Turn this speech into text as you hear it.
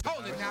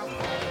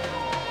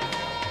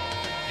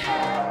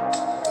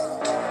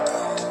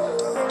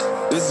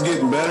This is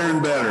getting better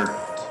and better.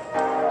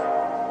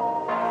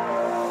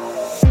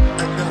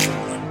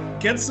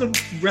 Get some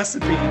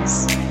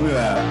recipes. Look at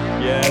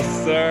that.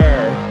 Yes,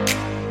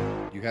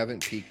 sir. You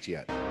haven't peaked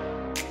yet.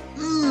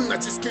 I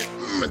just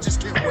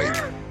can't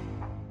wait.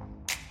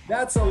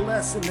 That's a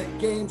lesson that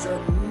games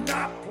are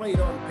not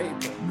played on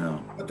paper.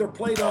 No. But they're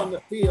played on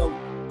the field.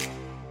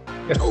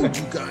 I told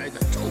you guys, I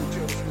told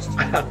you.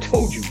 I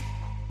told you.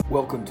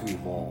 Welcome to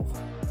Evolve,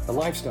 a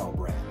lifestyle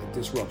brand that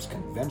disrupts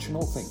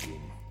conventional thinking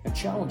and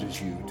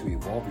challenges you to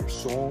evolve your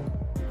soul,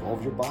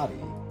 evolve your body,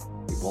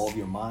 evolve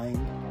your mind,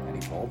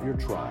 and evolve your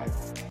tribe.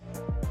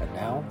 And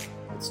now,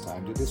 it's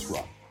time to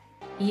disrupt.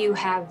 You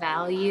have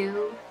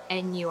value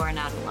and you are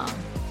not alone.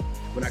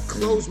 When I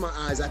close my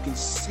eyes, I can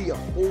see a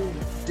whole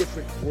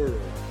different world.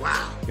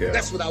 Wow,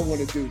 That's what I want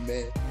to do,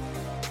 man.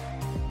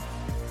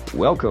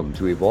 Welcome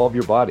to Evolve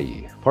Your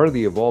Body, part of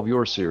the Evolve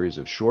Your series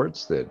of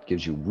shorts that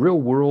gives you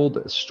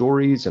real-world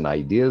stories and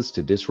ideas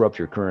to disrupt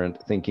your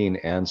current thinking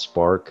and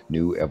spark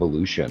new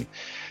evolution.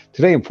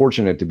 Today, I'm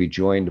fortunate to be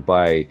joined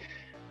by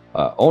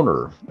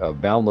owner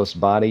of Boundless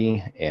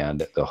Body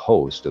and the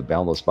host of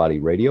Boundless Body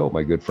Radio,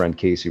 my good friend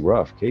Casey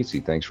Ruff.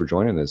 Casey, thanks for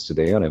joining us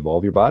today on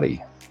Evolve Your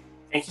Body.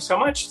 Thank you so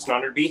much. It's an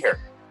honor to be here.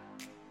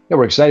 Yeah,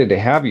 we're excited to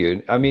have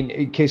you. I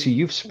mean, Casey,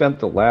 you've spent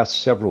the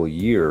last several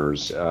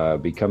years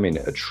becoming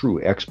a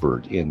true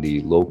expert in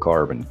the low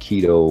carb and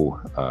keto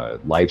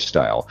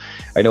lifestyle.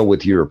 I know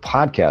with your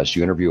podcast,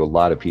 you interview a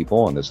lot of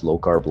people on this low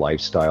carb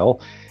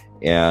lifestyle,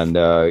 and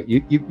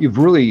you've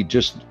really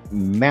just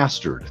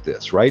mastered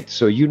this, right?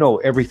 So you know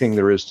everything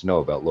there is to know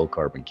about low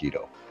carb and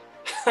keto.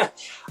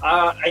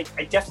 I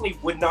definitely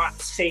would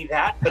not say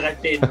that, but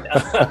I've been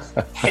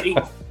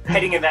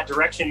heading in that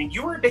direction, and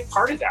you were a big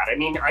part of that. I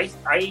mean,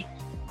 I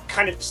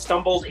kind of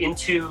stumbled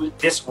into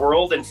this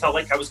world and felt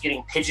like I was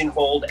getting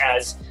pigeonholed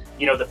as,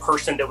 you know, the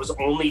person that was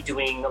only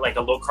doing like a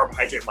low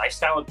carbohydrate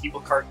lifestyle, and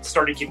people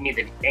started giving me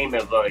the name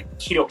of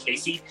Keto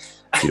Casey.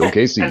 Keto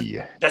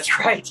Casey. That's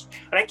right.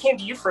 And I came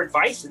to you for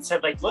advice and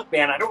said, like, look,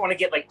 man, I don't want to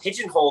get like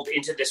pigeonholed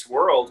into this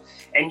world.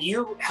 And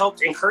you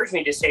helped encourage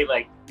me to say,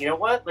 like, you know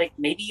what, like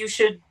maybe you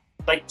should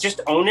like just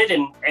own it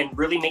and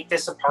really make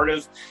this a part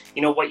of,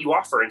 you know, what you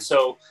offer. And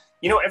so,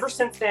 you know, ever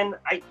since then,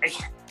 I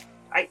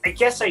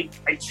guess I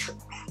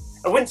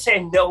wouldn't say I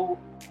know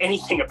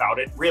anything about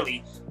it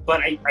really,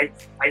 but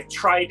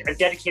I've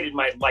dedicated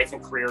my life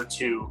and career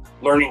to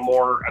learning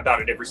more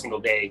about it every single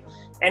day.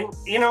 And,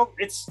 you know,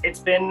 it's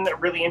been a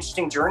really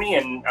interesting journey,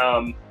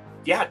 and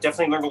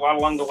definitely learned a lot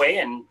along the way,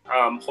 and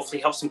hopefully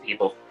help some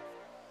people.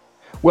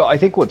 Well, I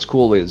think what's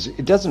cool is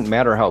it doesn't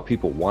matter how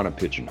people want to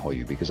pigeonhole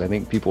you, because I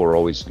think people are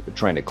always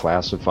trying to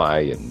classify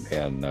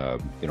and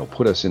you know,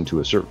 put us into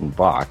a certain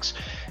box.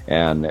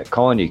 And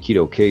calling you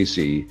Keto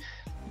Casey,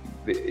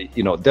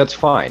 you know, that's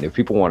fine if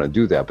people want to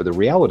do that. But the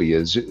reality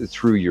is,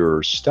 through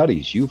your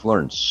studies, you've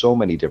learned so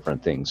many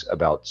different things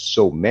about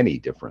so many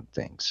different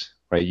things,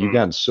 right? You've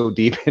gotten so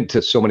deep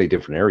into so many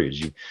different areas.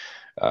 You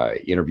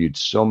interviewed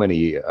so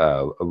many,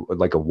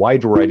 like a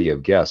wide variety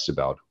of guests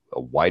about a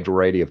wide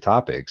variety of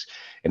topics.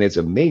 And it's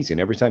amazing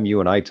every time you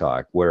and I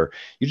talk, where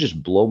you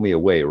just blow me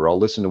away, or I'll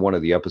listen to one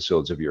of the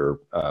episodes of your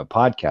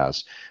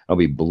podcast. I'll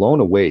be blown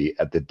away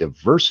at the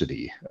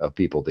diversity of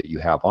people that you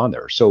have on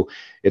there. So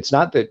it's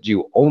not that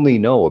you only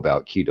know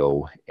about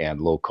keto and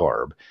low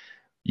carb.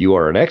 You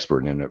are an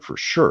expert in it for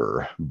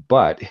sure,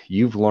 but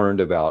you've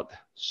learned about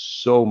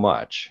so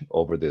much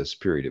over this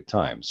period of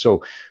time.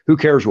 So who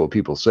cares what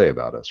people say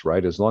about us,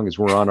 right? As long as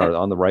we're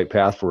on the right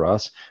path for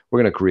us, we're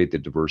going to create the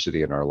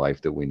diversity in our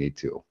life that we need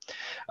to.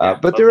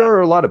 But there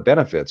are a lot of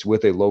benefits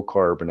with a low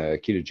carb and a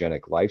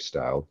ketogenic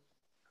lifestyle.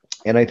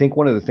 And I think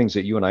one of the things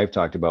that you and I have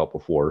talked about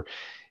before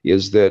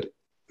is that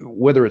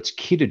whether it's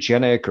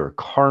ketogenic or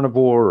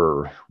carnivore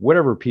or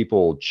whatever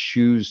people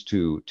choose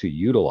to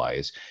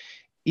utilize,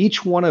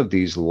 each one of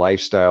these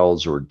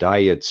lifestyles or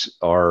diets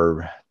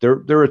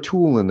they're a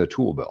tool in the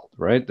tool belt,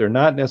 right? They're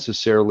not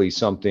necessarily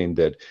something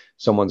that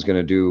someone's going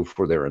to do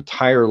for their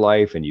entire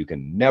life and you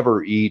can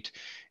never eat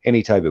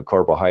any type of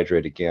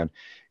carbohydrate again.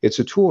 It's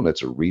a tool and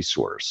it's a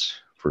resource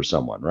for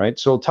someone, right?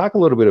 So talk a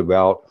little bit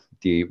about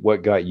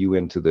what got you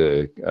into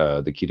the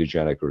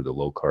ketogenic or the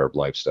low carb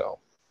lifestyle.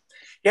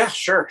 Yeah,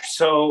 sure.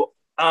 So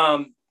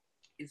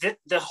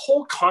the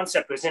whole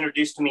concept was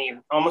introduced to me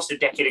almost a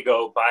decade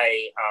ago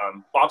by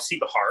Bob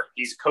Seebahar.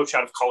 He's a coach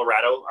out of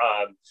Colorado.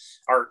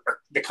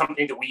 The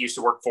company that we used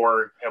to work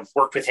for, have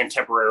worked with him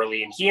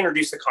temporarily, and he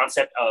introduced the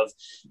concept of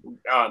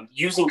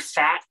using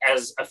fat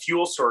as a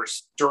fuel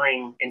source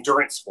during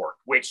endurance sport,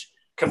 which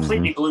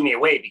completely blew me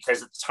away,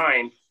 because at the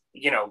time,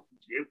 you know,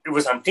 it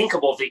was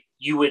unthinkable that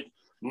you would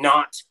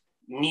not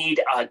need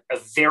a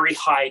very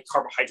high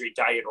carbohydrate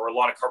diet or a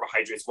lot of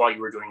carbohydrates while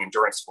you were doing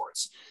endurance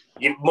sports.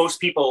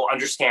 Most people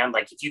understand,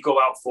 like, if you go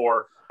out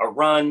for a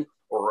run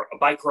or a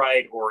bike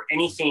ride or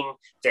anything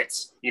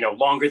that's, you know,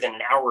 longer than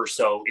an hour or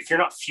so, if you're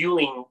not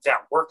fueling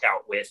that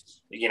workout with,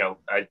 you know,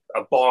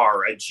 a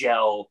bar, a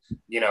gel,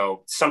 you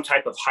know, some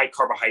type of high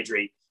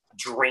carbohydrate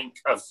drink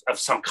of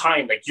some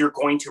kind, like, you're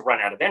going to run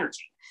out of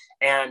energy.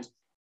 And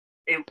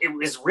it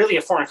was really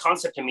a foreign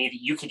concept to me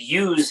that you could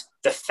use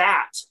the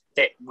fat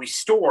that we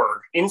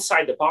store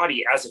inside the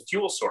body as a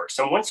fuel source.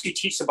 And once you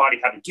teach the body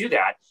how to do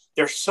that,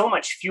 there's so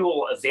much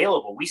fuel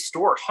available. We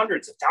store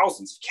hundreds of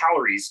thousands of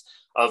calories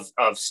of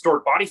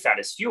stored body fat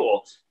as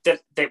fuel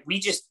that we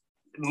just,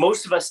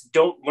 most of us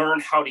don't learn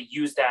how to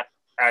use that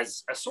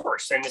as a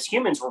source. And as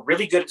humans, we're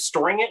really good at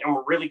storing it, and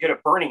we're really good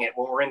at burning it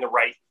when we're in the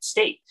right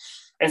state.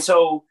 And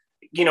so,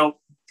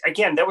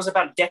 again, that was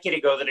about a decade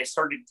ago that I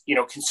started,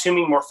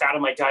 consuming more fat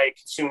in my diet,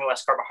 consuming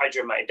less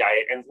carbohydrate in my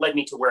diet, and led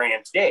me to where I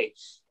am today.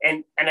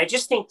 And I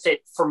just think that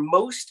for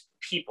most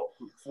people,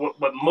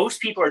 what most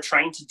people are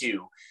trying to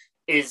do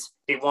is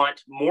they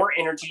want more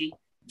energy.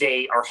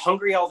 They are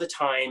hungry all the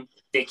time.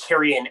 They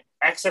carry an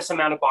excess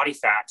amount of body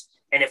fat.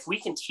 And if we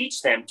can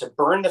teach them to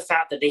burn the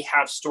fat that they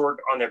have stored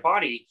on their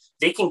body,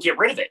 they can get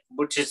rid of it,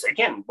 which is,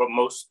 again, what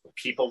most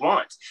people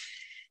want.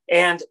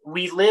 And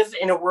we live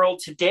in a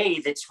world today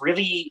that's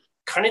really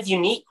kind of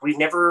unique. We've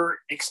never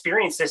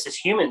experienced this as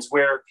humans,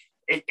 where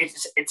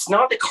it's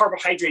not that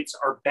carbohydrates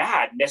are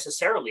bad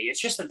necessarily.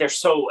 It's just that they're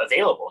so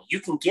available. You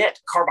can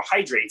get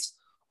carbohydrates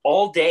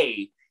all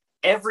day,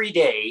 every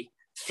day,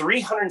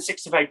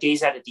 365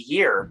 days out of the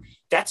year.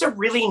 That's a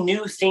really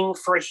new thing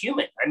for a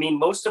human. I mean,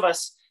 most of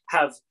us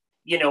have,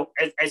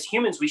 as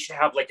humans, we should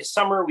have like a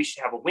summer, we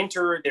should have a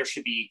winter. There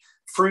should be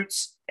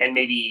fruits and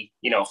maybe,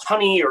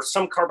 honey or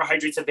some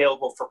carbohydrates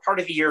available for part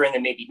of the year, and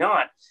then maybe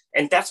not.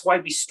 And that's why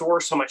we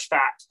store so much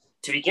fat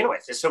to begin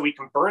with, is so we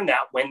can burn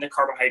that when the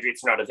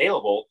carbohydrates are not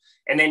available.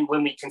 And then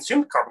when we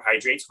consume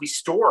carbohydrates, we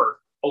store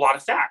a lot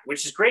of fat,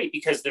 which is great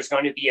because there's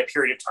going to be a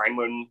period of time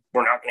when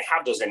we're not going to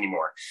have those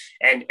anymore.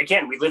 And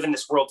again, we live in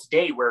this world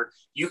today where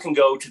you can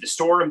go to the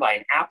store and buy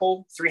an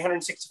apple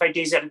 365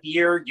 days out of the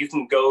year. You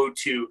can go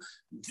to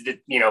the,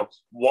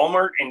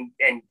 Walmart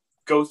and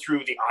go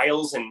through the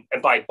aisles and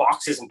buy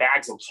boxes and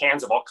bags and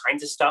cans of all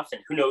kinds of stuff.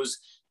 And who knows,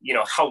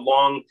 how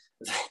long,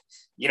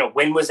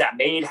 when was that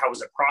made? How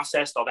was it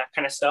processed? All that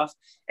kind of stuff.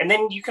 And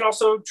then you can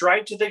also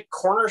drive to the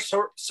corner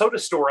soda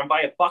store and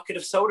buy a bucket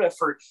of soda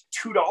for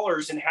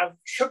 $2 and have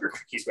sugar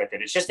cookies with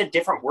it. It's just a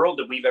different world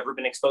that we've ever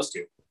been exposed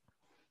to.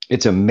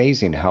 It's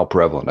amazing how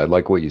prevalent. I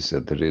like what you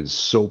said, that it is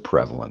so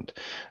prevalent.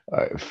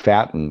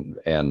 Fat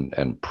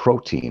and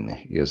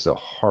protein is the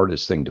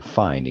hardest thing to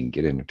find and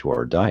get into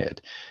our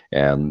diet.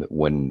 And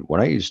when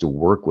I used to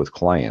work with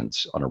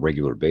clients on a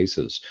regular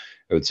basis,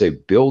 I would say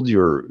build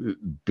your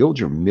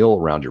meal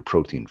around your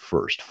protein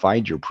first.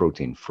 Find your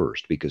protein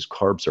first, because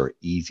carbs are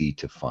easy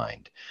to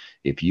find.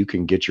 If you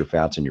can get your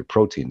fats and your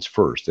proteins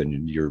first,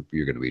 then you're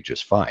going to be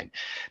just fine.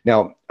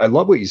 Now, I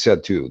love what you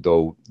said too,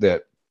 though,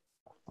 that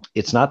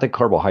it's not that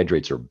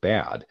carbohydrates are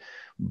bad,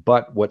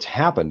 but what's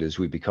happened is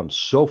we've become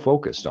so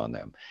focused on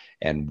them.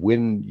 And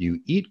when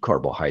you eat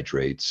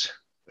carbohydrates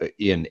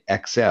in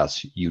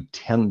excess,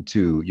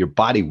 your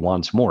body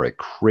wants more. It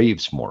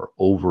craves more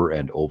over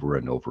and over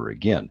and over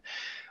again.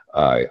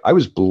 I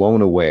was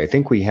blown away. I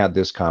think we had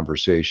this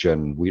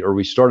conversation,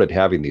 we started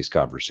having these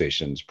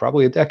conversations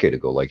probably a decade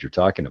ago, like you're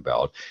talking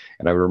about.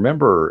 And I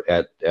remember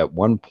at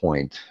one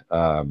point,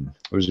 there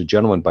was a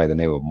gentleman by the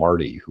name of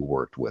Marty who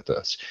worked with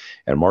us.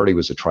 And Marty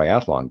was a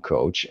triathlon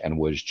coach and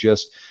was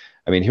just,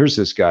 here's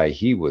this guy.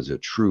 He was a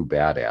true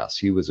badass.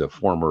 He was a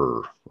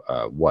former,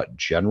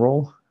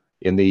 general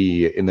in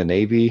the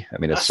Navy.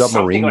 A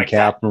submarine like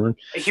captain.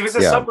 He was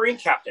a submarine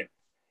captain.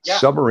 Yeah.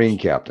 Submarine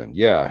captain,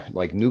 yeah,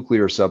 like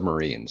nuclear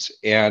submarines,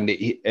 and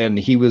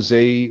he was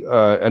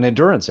an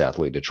endurance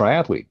athlete, a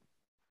triathlete.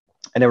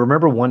 And I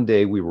remember one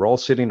day we were all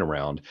sitting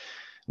around, and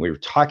we were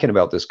talking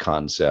about this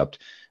concept.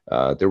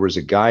 There was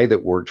a guy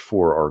that worked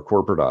for our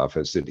corporate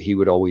office that he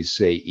would always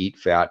say, "Eat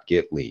fat,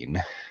 get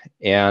lean,"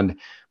 and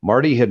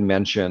Marty had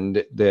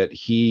mentioned that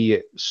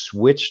he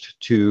switched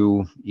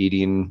to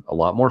eating a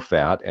lot more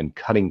fat and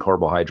cutting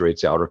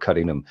carbohydrates out or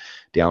cutting them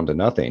down to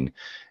nothing.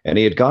 And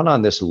he had gone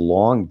on this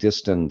long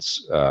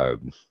distance. I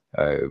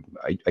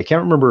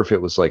can't remember if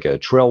it was like a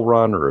trail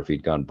run or if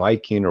he'd gone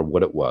biking or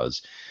what it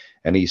was.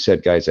 And he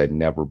said, "Guys, I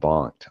never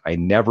bonked. I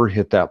never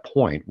hit that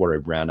point where I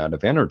ran out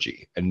of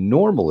energy." And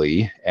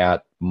normally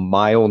at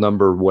mile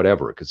number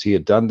whatever, because he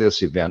had done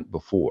this event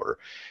before,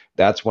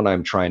 that's when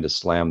I'm trying to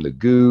slam the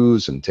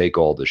goos and take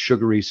all the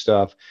sugary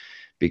stuff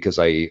because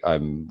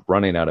I'm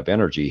running out of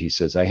energy. He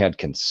says, "I had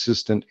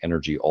consistent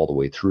energy all the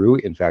way through.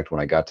 In fact,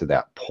 when I got to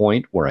that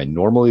point where I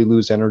normally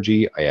lose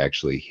energy, I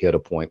actually hit a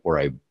point where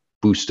I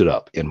boosted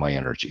up in my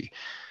energy."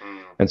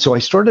 And so I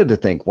started to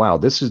think, wow,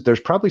 there's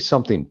probably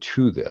something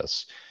to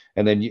this.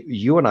 And then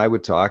you and I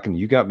would talk, and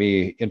you got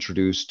me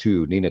introduced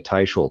to Nina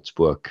Teicholz's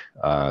book,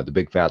 The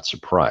Big Fat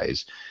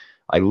Surprise.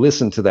 I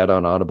listened to that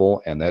on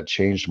Audible, and that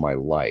changed my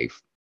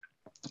life.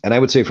 And I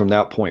would say from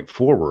that point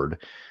forward,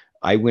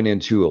 I went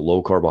into a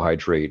low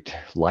carbohydrate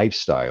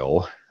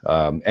lifestyle,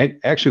 and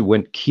actually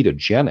went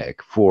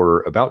ketogenic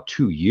for about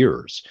 2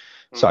 years.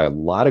 So I had a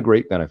lot of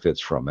great benefits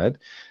from it.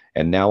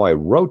 And now I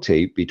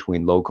rotate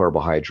between low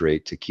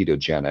carbohydrate to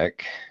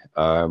ketogenic,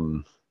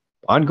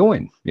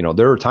 ongoing.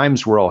 There are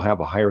times where I'll have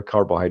a higher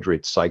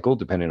carbohydrate cycle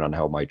depending on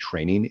how my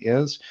training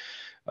is.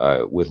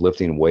 with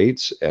lifting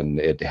weights, and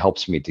it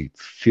helps me to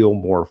feel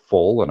more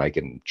full, and I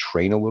can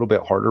train a little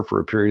bit harder for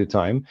a period of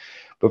time.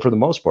 But for the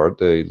most part,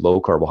 the low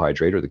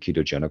carbohydrate or the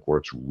ketogenic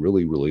works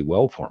really, really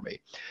well for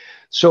me.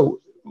 So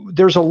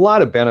there's a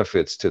lot of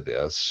benefits to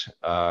this.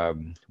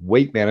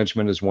 Weight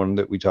management is one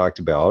that we talked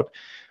about.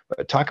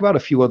 Talk about a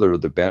few other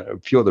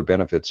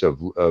benefits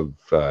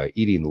of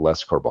eating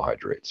less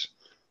carbohydrates.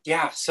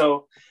 Yeah,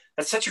 so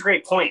that's such a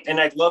great point, and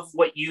I love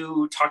what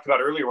you talked about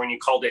earlier when you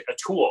called it a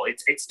tool.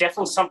 It's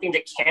definitely something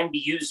that can be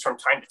used from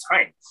time to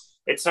time.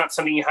 It's not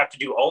something you have to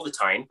do all the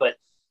time, but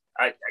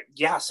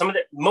yeah, some of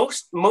the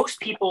most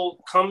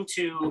people come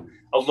to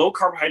a low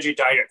carbohydrate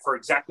diet for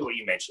exactly what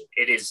you mentioned.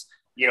 It is,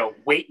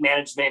 weight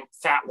management,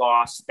 fat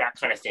loss, that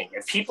kind of thing.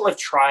 If people have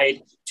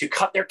tried to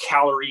cut their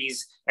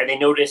calories and they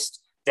noticed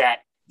that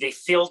they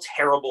feel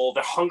terrible,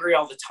 they're hungry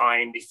all the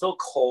time, they feel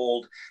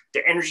cold,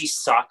 their energy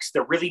sucks,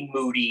 they're really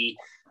moody,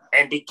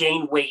 and they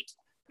gain weight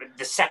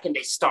the second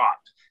they stop,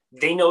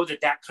 they know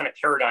that kind of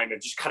paradigm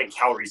of just cutting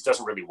calories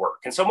doesn't really work.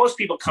 And so most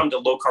people come to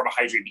low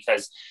carbohydrate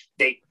because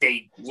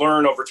they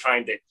learn over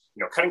time that,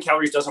 cutting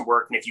calories doesn't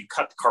work. And if you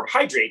cut the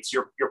carbohydrates,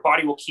 your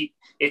body will keep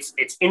its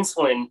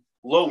insulin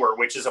lower,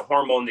 which is a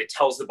hormone that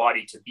tells the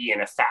body to be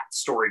in a fat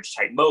storage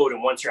type mode.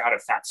 And once you're out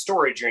of fat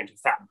storage, you're into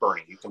fat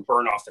burning. You can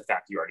burn off the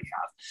fat you already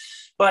have.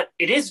 But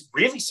it is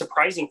really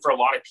surprising for a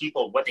lot of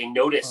people what they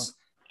notice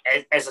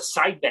as a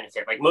side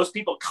benefit. Like, most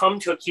people come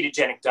to a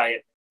ketogenic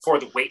diet for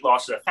the weight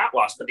loss or the fat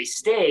loss, but they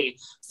stay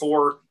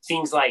for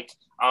things like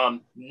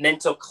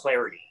mental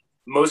clarity.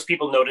 Most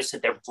people notice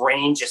that their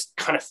brain just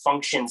kind of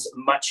functions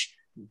much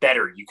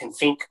better. You can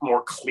think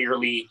more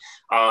clearly.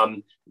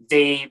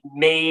 They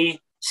may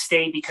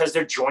stay because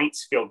their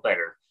joints feel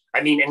better.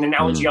 I mean, an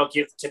analogy I'll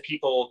give to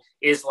people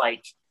is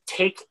like,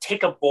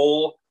 take a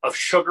bowl of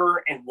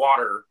sugar and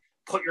water,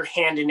 put your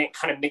hand in it,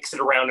 kind of mix it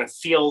around and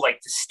feel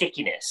like the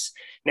stickiness.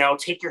 Now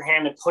take your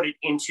hand and put it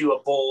into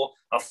a bowl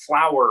of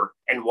flour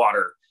and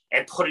water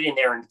and put it in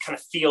there and kind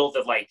of feel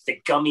the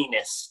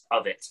gumminess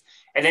of it.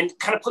 And then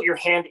kind of put your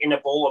hand in a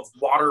bowl of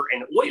water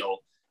and oil,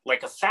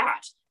 like a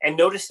fat, and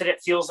notice that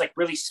it feels like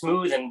really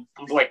smooth and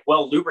like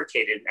well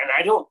lubricated. And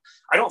I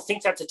don't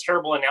think that's a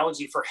terrible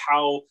analogy for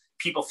how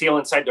people feel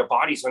inside their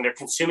bodies when they're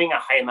consuming a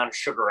high amount of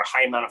sugar, a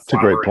high amount of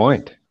flour. That's a great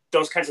point.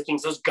 Those kinds of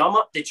things, those gum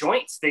up the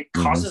joints, that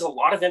causes a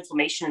lot of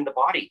inflammation in the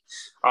body.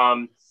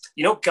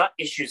 Gut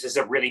issues is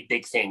a really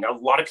big thing. A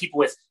lot of people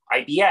with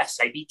IBS,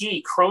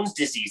 IBD, Crohn's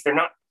disease, they're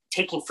not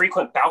taking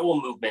frequent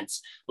bowel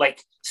movements.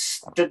 Like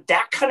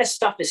that kind of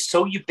stuff is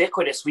so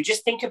ubiquitous. We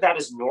just think of that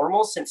as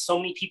normal since so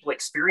many people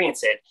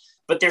experience it.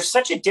 But there's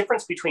such a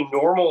difference between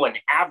normal and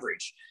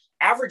average.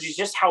 Average is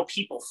just how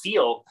people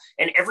feel.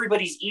 And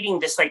everybody's eating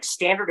this like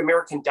standard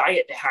American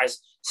diet that has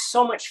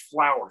so much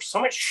flour, so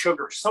much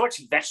sugar, so much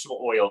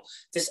vegetable oil,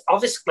 all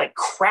this like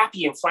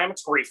crappy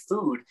inflammatory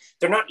food.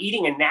 They're not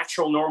eating a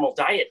natural, normal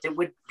diet that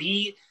would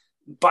be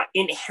but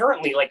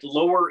inherently like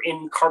lower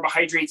in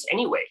carbohydrates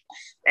anyway.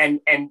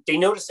 And they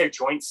notice their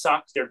joints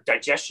suck, their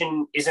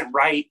digestion isn't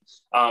right,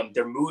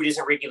 their mood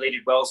isn't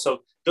regulated well.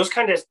 So those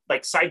kind of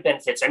like side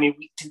benefits, I mean,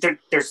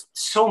 there's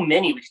so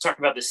many. We could talk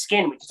about the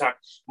skin, we could talk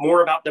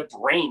more about the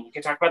brain, we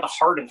could talk about the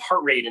heart and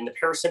heart rate and the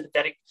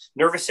parasympathetic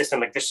nervous system.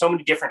 Like there's so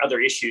many different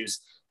other issues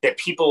that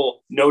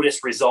people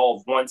notice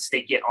resolve once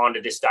they get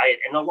onto this diet.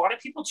 And a lot of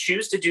people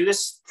choose to do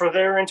this for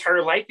their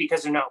entire life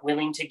because they're not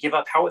willing to give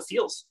up how it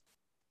feels.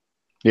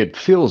 It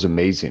feels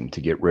amazing to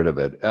get rid of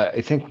it.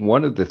 I think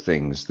one of the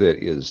things that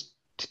is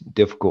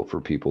difficult for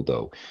people,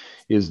 though,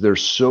 is they're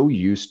so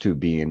used to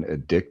being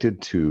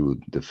addicted to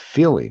the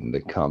feeling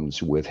that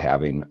comes with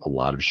having a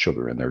lot of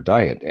sugar in their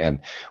diet. And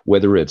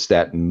whether it's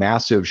that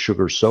massive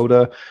sugar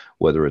soda,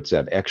 whether it's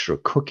that extra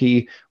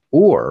cookie,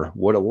 or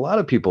what a lot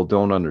of people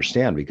don't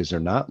understand because they're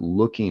not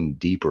looking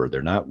deeper,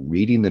 they're not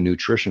reading the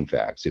nutrition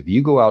facts. If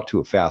you go out to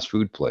a fast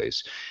food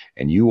place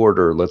and you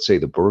order, let's say,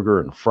 the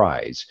burger and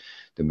fries,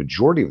 the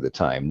majority of the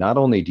time, not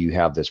only do you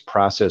have this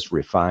processed,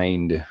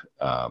 refined,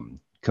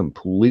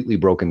 completely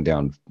broken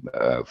down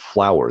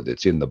flour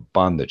that's in the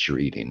bun that you're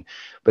eating,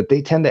 but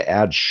they tend to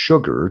add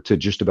sugar to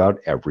just about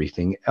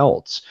everything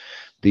else.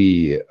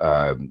 The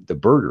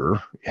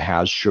burger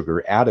has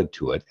sugar added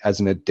to it as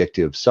an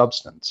addictive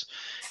substance.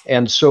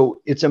 And so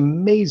it's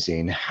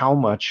amazing how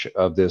much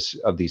of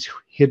these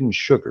hidden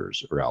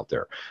sugars are out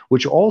there,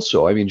 which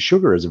also, I mean,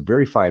 sugar is a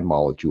very fine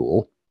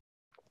molecule.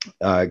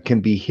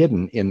 Can be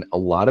hidden in a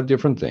lot of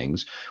different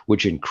things,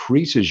 which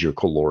increases your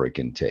caloric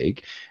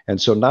intake.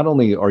 And so not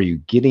only are you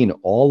getting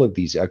all of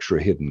these extra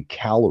hidden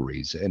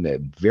calories in a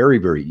very,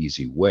 very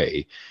easy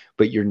way,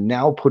 but you're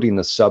now putting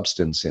a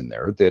substance in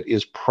there that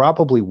is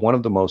probably one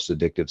of the most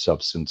addictive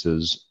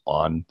substances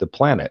on the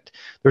planet.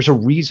 There's a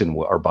reason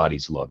why our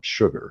bodies love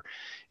sugar.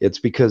 It's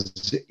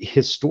because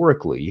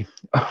historically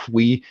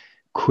we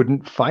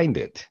couldn't find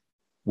it.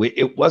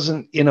 it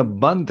wasn't in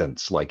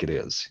abundance like it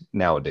is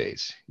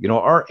nowadays.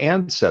 Our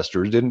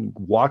ancestors didn't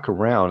walk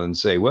around and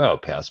say, well,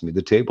 pass me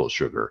the table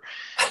sugar.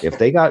 If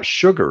they got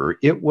sugar,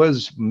 it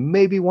was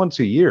maybe once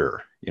a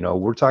year.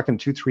 We're talking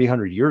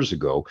 200-300 years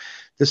ago.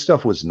 This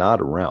stuff was not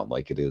around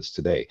like it is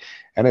today.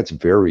 And it's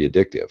very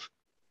addictive.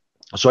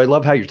 So I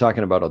love how you're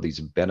talking about all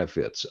these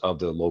benefits of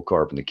the low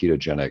carb and the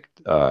ketogenic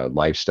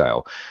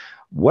lifestyle.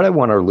 What I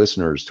want our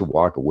listeners to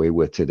walk away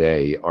with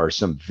today are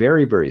some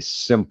very, very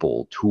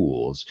simple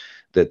tools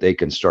that they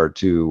can start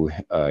to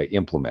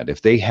implement.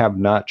 If they have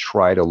not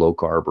tried a low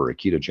carb or a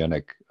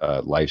ketogenic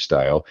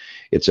lifestyle,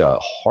 it's a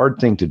hard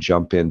thing to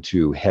jump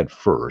into head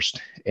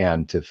first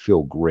and to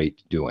feel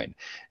great doing.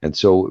 And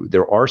so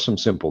there are some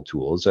simple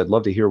tools. I'd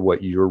love to hear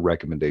what your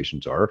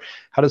recommendations are.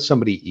 How does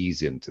somebody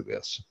ease into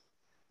this?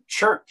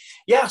 Sure.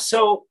 Yeah.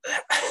 So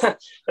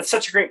that's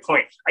such a great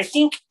point. I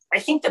think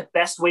the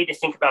best way to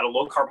think about a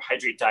low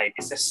carbohydrate diet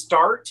is to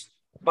start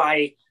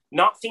by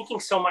not thinking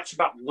so much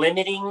about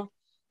limiting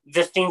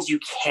the things you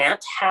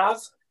can't have,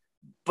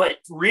 but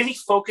really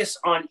focus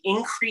on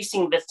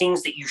increasing the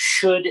things that you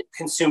should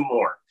consume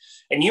more.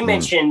 And you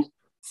mentioned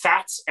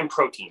fats and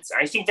proteins.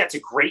 I think that's a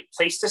great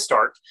place to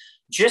start.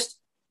 Just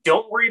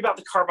don't worry about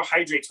the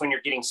carbohydrates when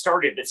you're getting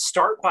started, but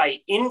start by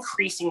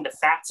increasing the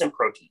fats and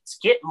proteins.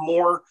 Get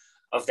more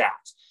of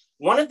that.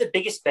 One of the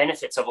biggest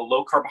benefits of a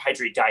low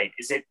carbohydrate diet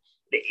is that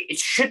it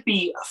should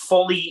be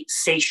fully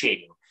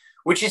satiating,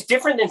 which is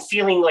different than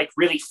feeling like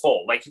really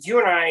full. Like if you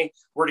and I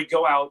were to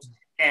go out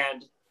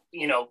and,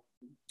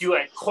 do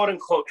a quote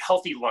unquote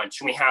healthy lunch,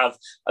 and we have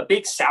a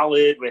big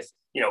salad with,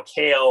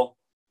 kale,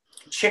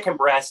 chicken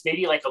breast,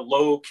 maybe like a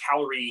low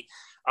calorie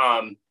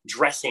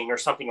dressing or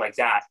something like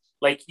that.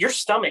 Like your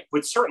stomach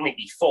would certainly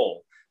be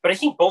full. But I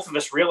think both of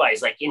us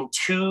realize like in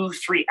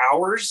 2-3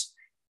 hours,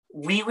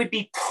 we would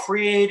be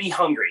pretty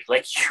hungry.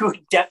 Like you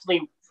would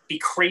definitely be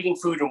craving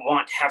food and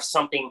want to have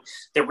something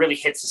that really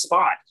hits the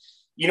spot.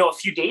 A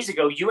few days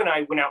ago, you and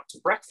I went out to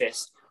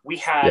breakfast. We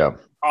had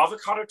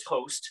avocado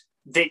toast.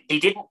 They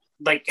didn't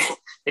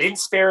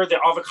spare the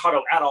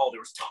avocado at all.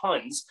 There was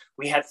tons.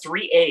 We had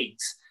 3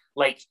 eggs.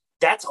 Like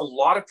that's a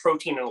lot of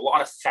protein and a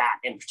lot of fat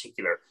in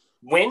particular.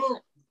 When,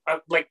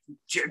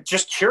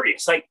 just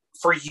curious, like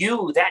for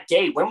you that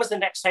day, when was the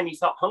next time you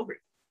felt hungry?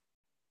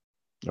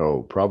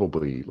 Oh,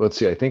 probably. Let's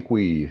see. I think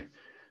we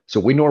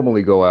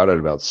normally go out at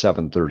about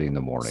 7:30 in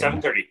the morning.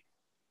 7:30.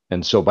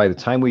 And so by the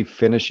time we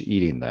finish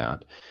eating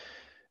that,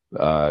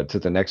 to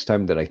the next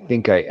time that I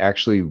think I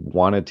actually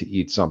wanted to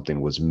eat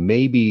something was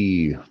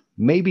maybe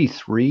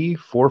 3,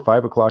 4,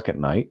 5 o'clock at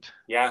night.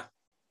 Yeah.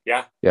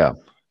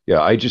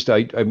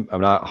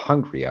 I'm not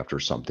hungry after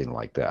something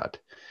like that.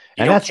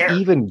 And that's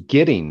even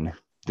getting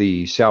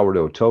the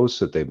sourdough toast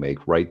that they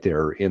make right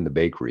there in the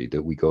bakery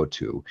that we go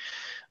to.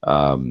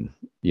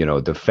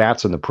 The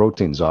fats and the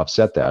proteins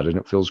offset that, and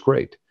it feels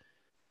great.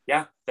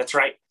 Yeah, that's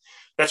right.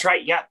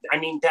 Yeah. I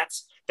mean,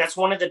 that's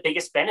one of the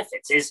biggest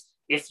benefits is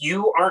if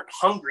you aren't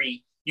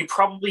hungry, you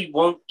probably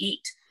won't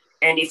eat.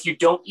 And if you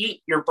don't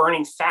eat, you're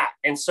burning fat.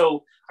 And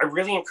so I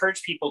really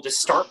encourage people to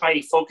start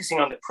by focusing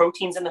on the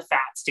proteins and the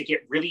fats to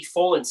get really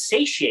full and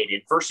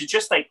satiated versus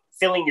just like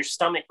filling your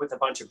stomach with a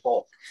bunch of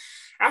bulk.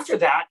 After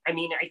that, I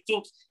mean, I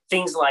think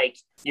things like,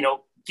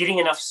 getting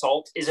enough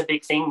salt is a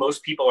big thing.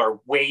 Most people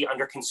are way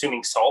under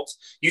consuming salt.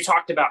 You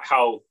talked about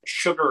how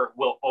sugar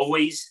will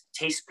always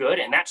taste good.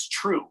 And that's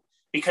true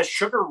because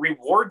sugar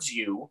rewards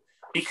you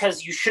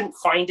because you shouldn't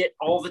find it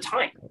all the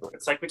time.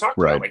 It's like we talked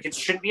about, like it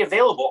shouldn't be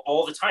available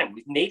all the time.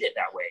 We've made it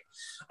that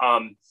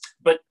way.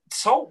 But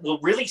salt will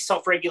really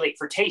self-regulate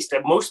for taste.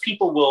 And most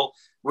people will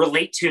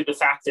relate to the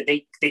fact that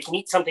they can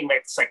eat something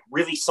that's like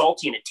really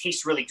salty and it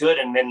tastes really good.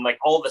 And then like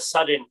all of a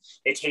sudden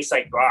it tastes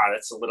like,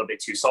 that's a little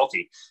bit too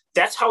salty.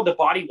 That's how the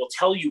body will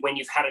tell you when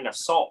you've had enough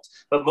salt.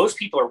 But most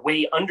people are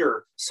way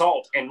under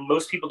salt and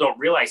most people don't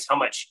realize how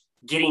much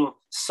getting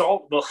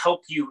salt will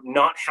help you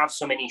not have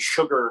so many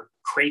sugar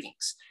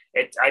cravings.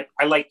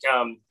 I like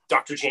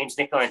Dr. James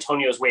Nicola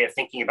Antonio's way of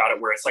thinking about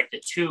it, where it's like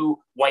the 2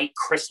 white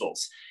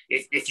crystals.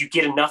 If you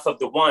get enough of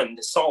the one,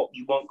 the salt,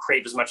 you won't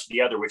crave as much of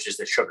the other, which is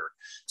the sugar.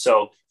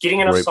 So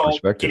getting enough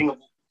salt, getting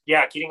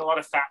a lot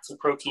of fats and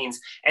proteins.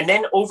 And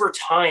then over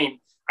time,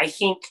 I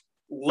think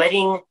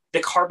letting the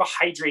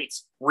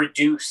carbohydrates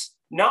reduce,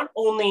 not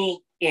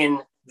only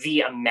in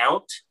the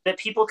amount that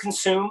people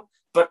consume,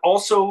 but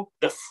also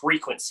the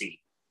frequency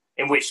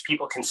in which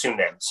people consume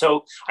them.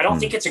 So I don't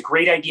think it's a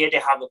great idea to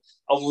have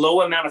a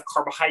low amount of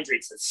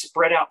carbohydrates that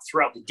spread out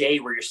throughout the day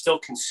where you're still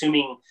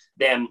consuming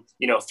them,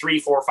 3,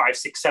 4, 5,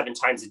 6, 7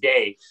 times a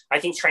day. I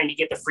think trying to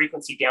get the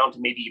frequency down to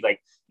maybe like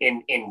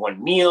in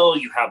one meal,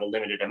 you have a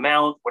limited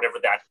amount, whatever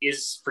that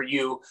is for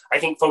you. I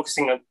think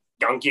focusing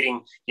on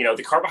getting,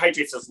 the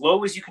carbohydrates as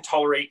low as you can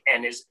tolerate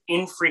and as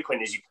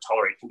infrequent as you can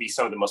tolerate can be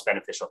some of the most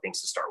beneficial things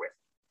to start with.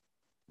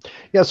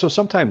 Yeah, so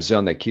sometimes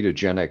on the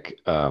ketogenic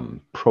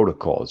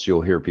protocols,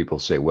 you'll hear people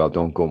say, well,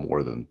 don't go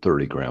more than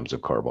 30 grams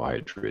of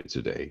carbohydrates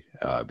a day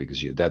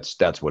because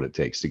that's what it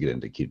takes to get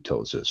into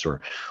ketosis,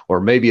 or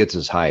maybe it's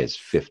as high as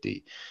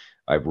 50.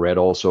 I've read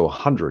also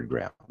 100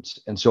 grams.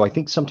 And so I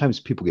think sometimes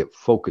people get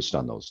focused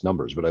on those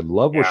numbers, but I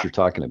love what you're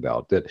talking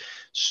about, that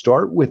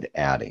start with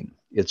adding.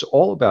 It's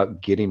all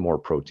about getting more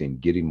protein,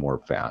 getting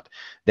more fat,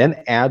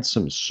 then add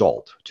some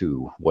salt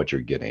to what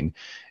you're getting.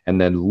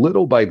 And then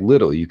little by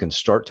little, you can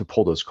start to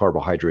pull those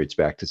carbohydrates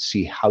back to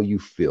see how you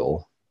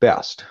feel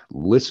best.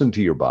 Listen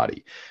to your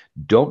body.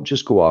 Don't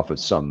just go off of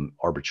some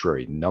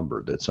arbitrary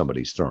number that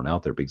somebody's thrown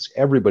out there, because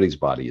everybody's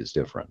body is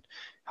different.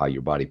 How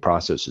your body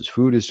processes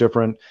food is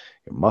different.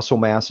 Your muscle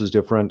mass is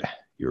different.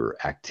 Your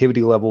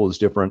activity level is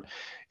different.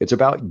 It's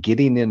about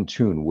getting in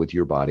tune with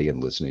your body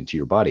and listening to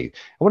your body.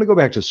 I want to go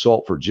back to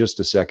salt for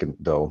just a second,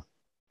 though.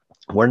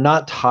 We're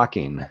not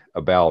talking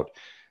about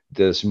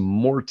this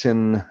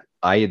Morton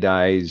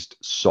iodized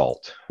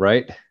salt,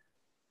 right?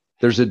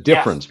 There's a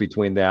difference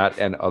between that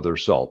and other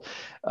salt.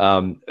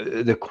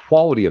 The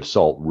quality of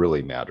salt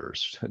really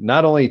matters,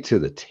 not only to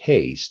the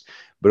taste,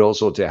 but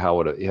also to how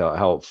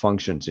it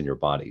functions in your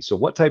body. So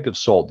what type of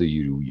salt do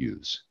you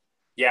use?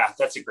 Yeah,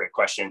 that's a great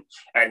question.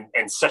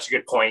 And such a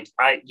good point.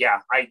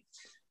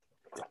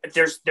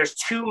 There's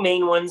two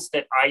main ones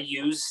that I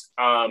use,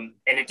 and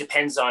it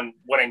depends on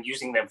what I'm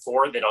using them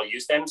for that I'll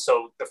use them.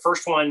 So the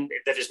first one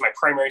that is my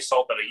primary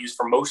salt that I use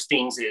for most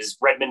things is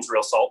Redmond's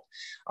Real Salt.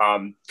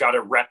 Got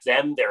to rep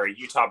them. They're a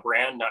Utah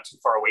brand, not too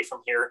far away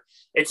from here.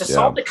 It's a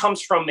salt that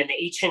comes from an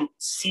ancient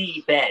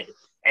sea bed.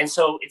 And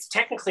so it's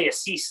technically a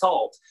sea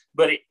salt,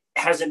 but it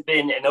hasn't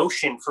been an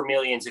ocean for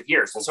millions of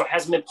years. And so it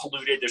hasn't been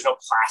polluted. There's no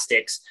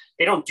plastics.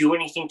 They don't do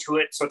anything to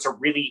it. So it's a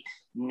really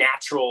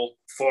natural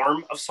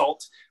form of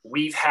salt.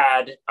 We've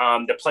had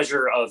the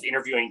pleasure of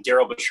interviewing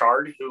Daryl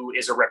Bouchard, who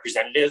is a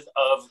representative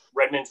of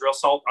Redmond's Real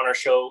Salt, on our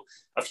show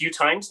a few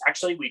times.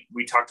 Actually,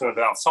 we talked to him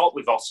about salt.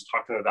 We've also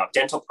talked to him about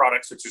dental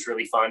products, which was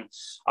really fun.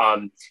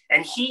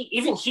 And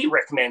he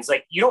recommends,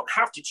 like, you don't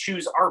have to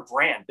choose our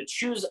brand, but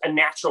choose a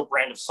natural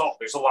brand of salt.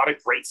 There's a lot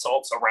of great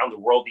salts around the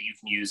world that you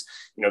can use.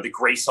 You know, the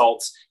gray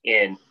salts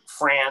in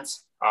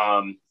France,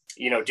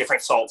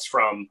 different salts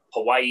from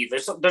Hawaii.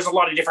 There's a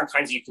lot of different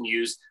kinds you can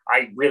use.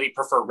 I really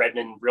prefer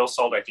Redmond Real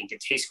Salt. I think it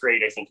tastes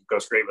great. I think it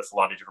goes great with a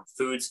lot of different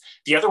foods.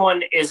 The other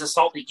one is a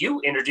salt that you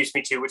introduced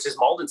me to, which is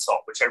Malden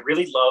salt, which I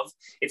really love.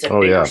 It's a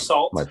bigger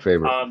salt. My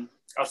favorite.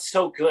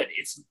 So good.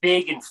 It's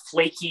big and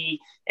flaky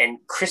and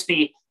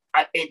crispy.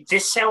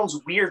 This sounds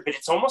weird, but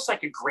it's almost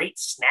like a great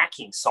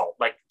snacking salt.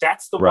 Like,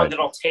 that's the one that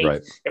I'll take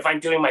if I'm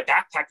doing my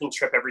backpacking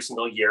trip every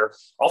single year.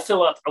 I'll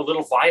fill up a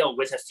little vial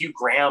with a few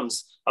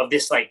grams of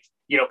this,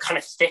 kind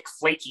of thick,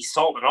 flaky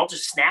salt, and I'll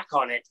just snack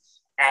on it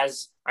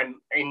as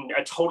I'm in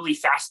a totally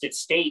fasted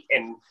state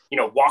and,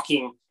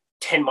 walking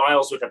 10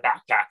 miles with a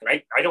backpack.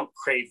 And I don't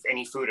crave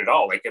any food at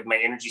all. Like, my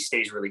energy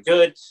stays really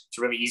good. It's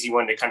a really easy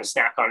one to kind of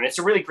snack on. And it's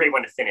a really great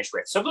one to finish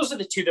with. So those are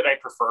the two that I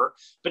prefer,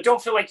 but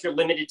don't feel like you're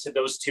limited to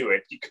those two.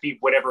 It could be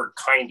whatever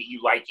kind that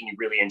you like and you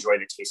really enjoy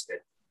the taste of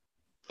it.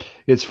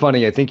 It's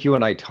funny. I think you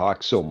and I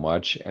talk so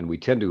much, and we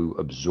tend to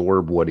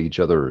absorb what each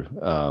other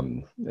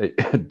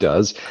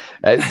does.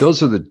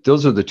 Those are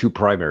the two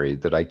primary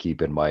that I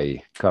keep in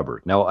my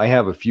cupboard. Now, I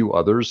have a few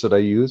others that I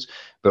use,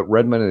 but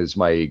Redmond is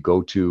my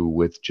go-to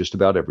with just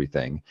about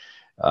everything.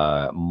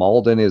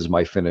 Malden is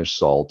my finished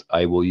salt.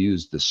 I will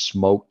use the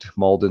smoked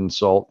Malden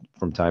salt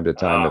from time to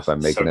time if I'm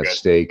making a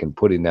steak and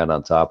putting that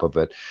on top of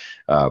it.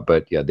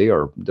 But yeah,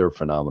 they're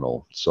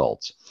phenomenal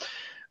salts.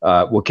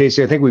 Well,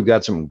 Casey, I think we've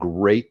got some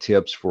great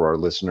tips for our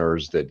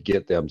listeners that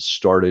get them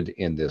started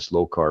in this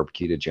low-carb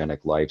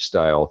ketogenic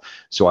lifestyle.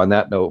 So on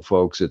that note,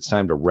 folks, it's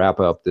time to wrap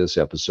up this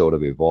episode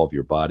of Evolve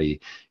Your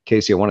Body.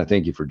 Casey, I want to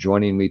thank you for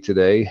joining me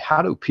today.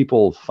 How do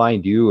people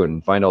find you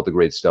and find all the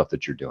great stuff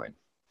that you're doing?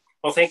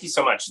 Well, thank you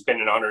so much. It's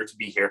been an honor to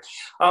be here.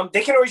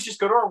 They can always just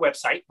go to our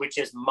website, which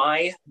is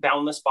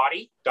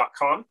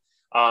myboundlessbody.com.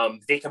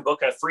 They can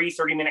book a free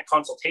 30-minute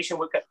consultation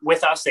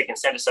with us. They can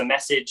send us a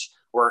message.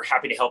 We're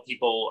happy to help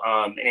people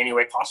in any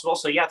way possible.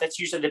 So yeah, that's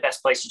usually the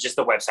best place, is just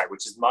the website,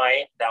 which is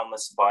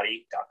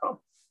myboundlessbody.com.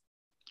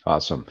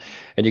 Awesome.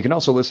 And you can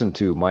also listen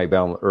to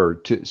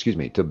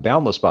to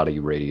Boundless Body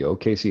Radio.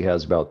 Casey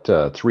has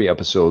about 3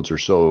 episodes or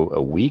so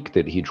a week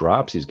that he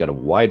drops. He's got a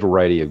wide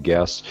variety of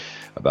guests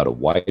about a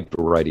wide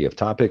variety of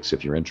topics.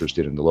 If you're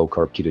interested in the low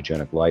carb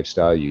ketogenic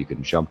lifestyle, you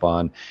can jump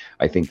on.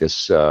 I think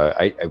this,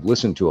 I've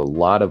listened to a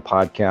lot of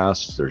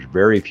podcasts. There's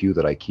very few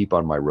that I keep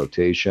on my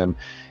rotation.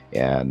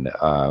 And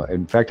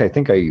in fact, I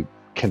think I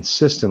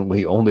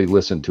consistently only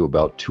listen to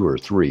about 2 or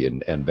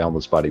 3, and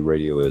Boundless Body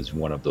Radio is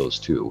one of those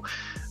 2.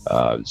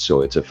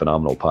 So it's a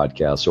phenomenal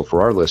podcast. So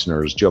for our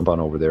listeners, jump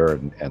on over there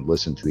and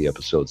listen to the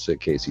episodes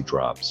that Casey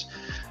drops.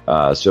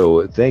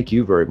 So thank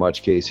you very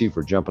much, Casey,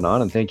 for jumping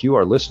on. And thank you,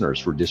 our listeners,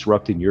 for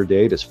disrupting your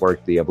day to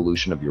spark the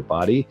evolution of your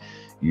body.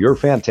 You're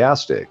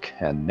fantastic.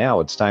 And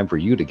now it's time for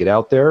you to get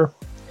out there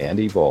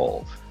and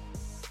evolve.